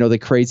 you know, the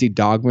crazy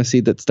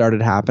dogmacy that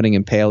started happening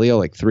in paleo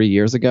like 3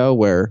 years ago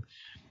where,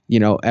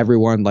 you know,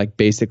 everyone like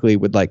basically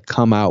would like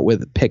come out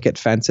with picket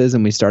fences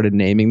and we started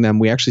naming them.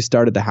 We actually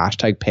started the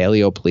hashtag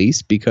paleo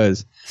police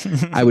because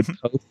I would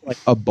post like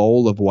a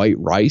bowl of white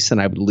rice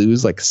and I would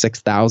lose like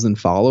 6,000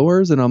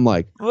 followers. And I'm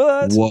like,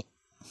 what?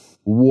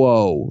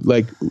 Whoa,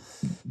 like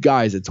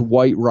guys, it's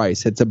white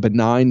rice. It's a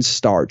benign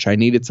starch. I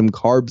needed some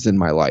carbs in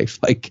my life.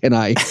 Like, can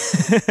I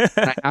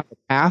have a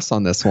pass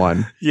on this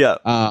one?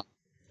 Yeah.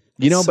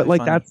 You know, but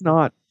like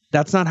funny.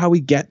 that's not how we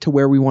get to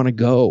where we want to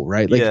go,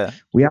 right? Like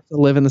we have to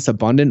live in this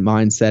abundant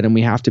mindset and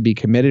we have to be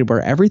committed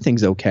where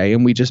everything's okay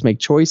and we just make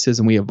choices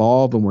and we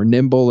evolve and we're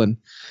nimble and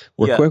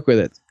we're quick with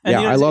it. And yeah,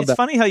 you know, I love that. It's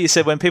funny how you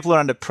said when people are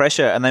under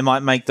pressure and they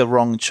might make the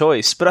wrong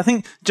choice. But I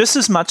think just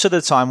as much of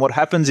the time what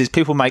happens is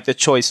people make the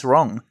choice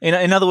wrong.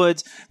 In other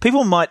words,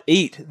 people might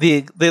eat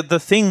the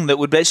thing that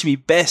would actually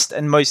be best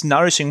and most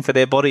nourishing for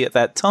their body at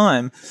that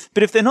time.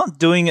 But if they're not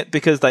doing it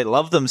because they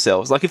love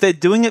themselves, like if they're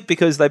doing it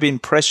because they've been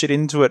pressured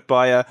into it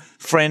by a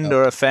friend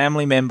or a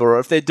family member, or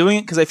if they're doing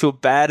it because they feel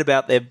bad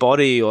about their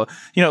body or,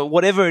 you know,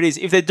 whatever it is,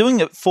 if they're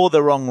doing it for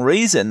the wrong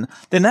reason,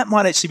 then that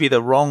might actually be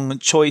the wrong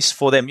choice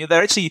for them.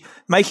 They're actually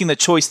making the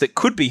choice that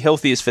could be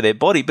healthiest for their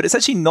body, but it's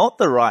actually not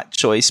the right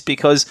choice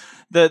because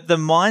the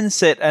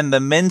mindset and the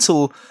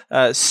mental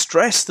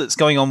stress that's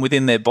going on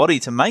within their body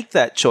to make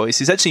that choice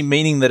is actually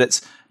meaning that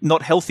it's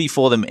not healthy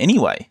for them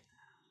anyway.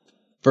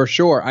 For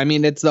sure. I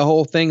mean, it's the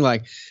whole thing.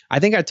 Like, I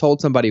think I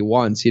told somebody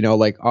once, you know,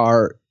 like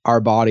our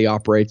body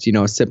operates, you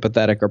know,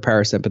 sympathetic or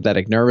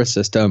parasympathetic nervous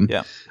system.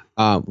 Yeah.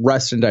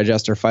 Rest and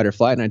digest or fight or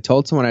flight. And I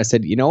told someone, I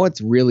said, you know,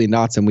 it's really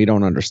nuts and we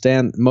don't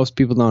understand. Most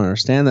people don't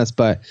understand this,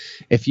 but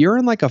if you're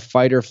in like a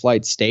fight or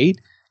flight state,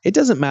 it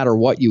doesn't matter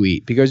what you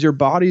eat because your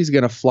body's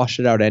going to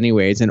flush it out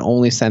anyways and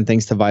only send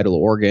things to vital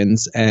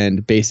organs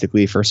and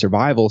basically for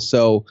survival.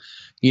 So,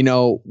 you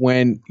know,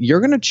 when you're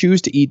going to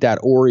choose to eat that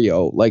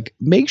Oreo, like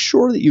make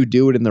sure that you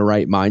do it in the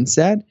right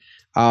mindset.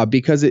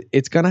 Because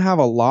it's going to have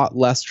a lot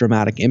less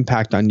dramatic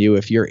impact on you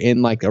if you're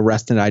in like a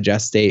rest and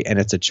digest state and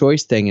it's a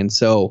choice thing. And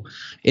so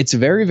it's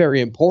very,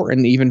 very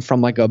important even from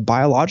like a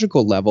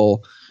biological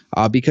level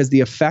because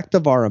the effect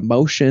of our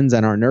emotions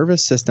and our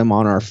nervous system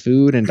on our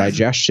food and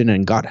digestion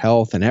and gut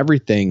health and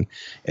everything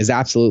is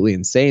absolutely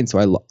insane.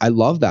 So I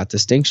love that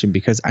distinction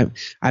because I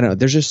don't know,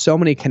 there's just so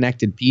many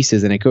connected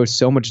pieces and it goes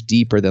so much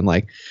deeper than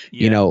like,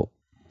 you know,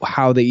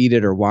 how they eat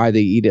it or why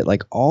they eat it.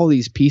 Like all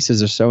these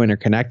pieces are so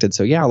interconnected.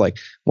 So yeah, like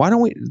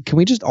can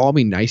we just all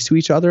be nice to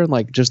each other and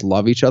like just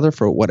love each other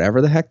for whatever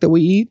the heck that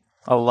we eat?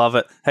 I love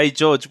it. Hey,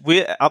 George,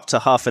 we're up to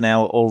half an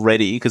hour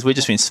already because we've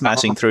just been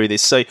smashing through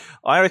this. So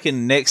I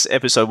reckon next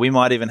episode we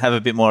might even have a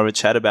bit more of a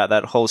chat about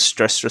that whole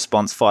stress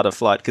response, fight or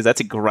flight, because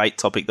that's a great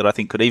topic that I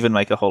think could even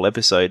make a whole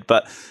episode.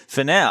 But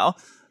for now,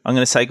 I'm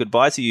going to say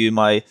goodbye to you,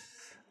 my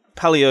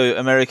paleo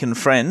American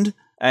friend.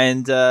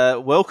 And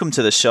welcome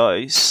to the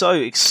show. So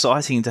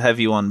exciting to have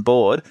you on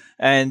board.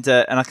 And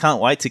I can't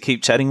wait to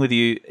keep chatting with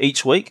you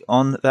each week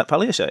on That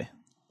Paleo Show.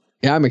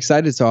 Yeah, I'm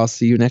excited. So I'll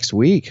see you next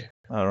week.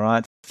 All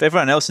right. For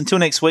everyone else, until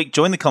next week,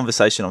 join the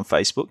conversation on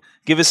Facebook.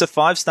 Give us a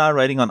 5-star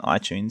rating on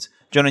iTunes.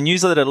 Join a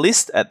newsletter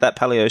list at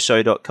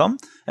thatpaleoshow.com.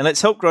 And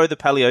let's help grow the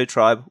paleo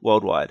tribe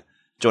worldwide.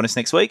 Join us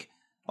next week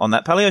on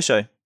That Paleo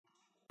Show.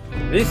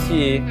 This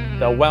year,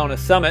 the Wellness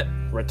Summit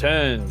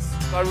returns.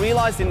 I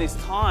realised in this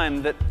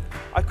time that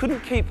I couldn't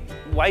keep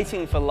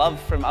waiting for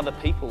love from other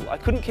people. I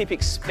couldn't keep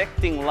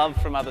expecting love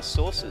from other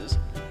sources.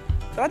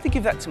 But I had to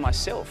give that to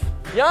myself.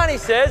 Yanni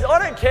says,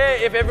 I don't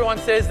care if everyone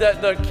says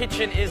that the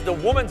kitchen is the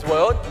woman's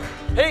world.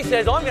 He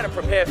says, I'm going to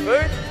prepare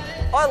food.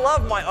 I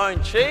love my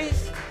own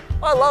cheese.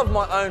 I love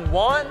my own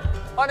wine.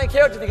 I don't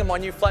care what you think of my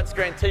new flat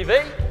screen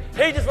TV.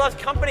 He just loves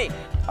company.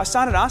 I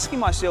started asking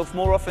myself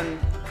more often,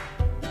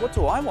 what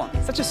do I want?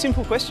 Such a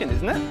simple question,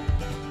 isn't it?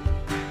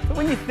 But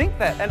when you think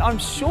that, and I'm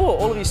sure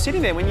all of you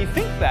sitting there, when you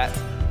think that,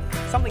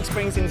 something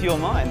springs into your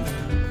mind.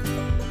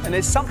 And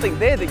there's something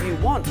there that you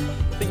want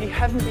that you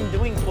haven't been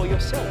doing for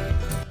yourself.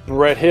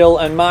 Brett Hill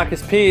and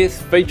Marcus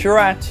Pearce feature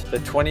at the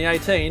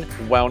 2018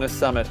 Wellness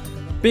Summit.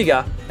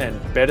 Bigger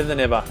and better than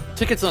ever.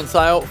 Tickets on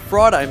sale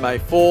Friday, May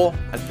 4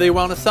 at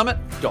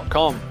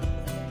thewellnesssummit.com.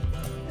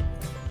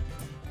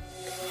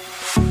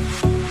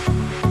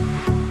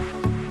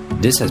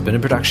 This has been a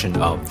production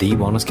of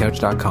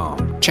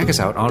TheWellnessCouch.com. Check us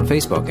out on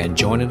Facebook and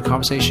join in the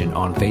conversation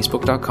on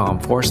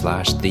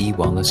Facebook.com/The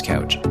Wellness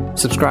Couch.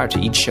 Subscribe to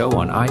each show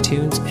on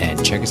iTunes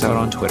and check us out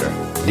on Twitter.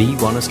 The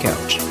Wellness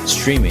Couch,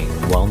 streaming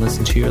wellness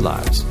into your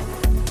lives.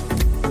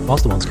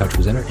 Whilst the Wellness Couch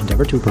presenter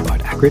endeavor to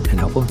provide accurate and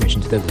helpful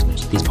information to their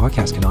listeners, these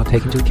podcasts cannot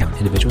take into account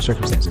individual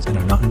circumstances and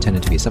are not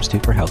intended to be a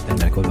substitute for health and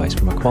medical advice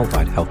from a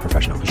qualified health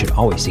professional. You should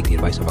always seek the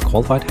advice of a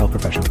qualified health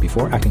professional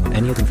before acting on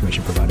any of the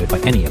information provided by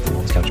any of the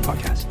Wellness Couch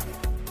podcasts.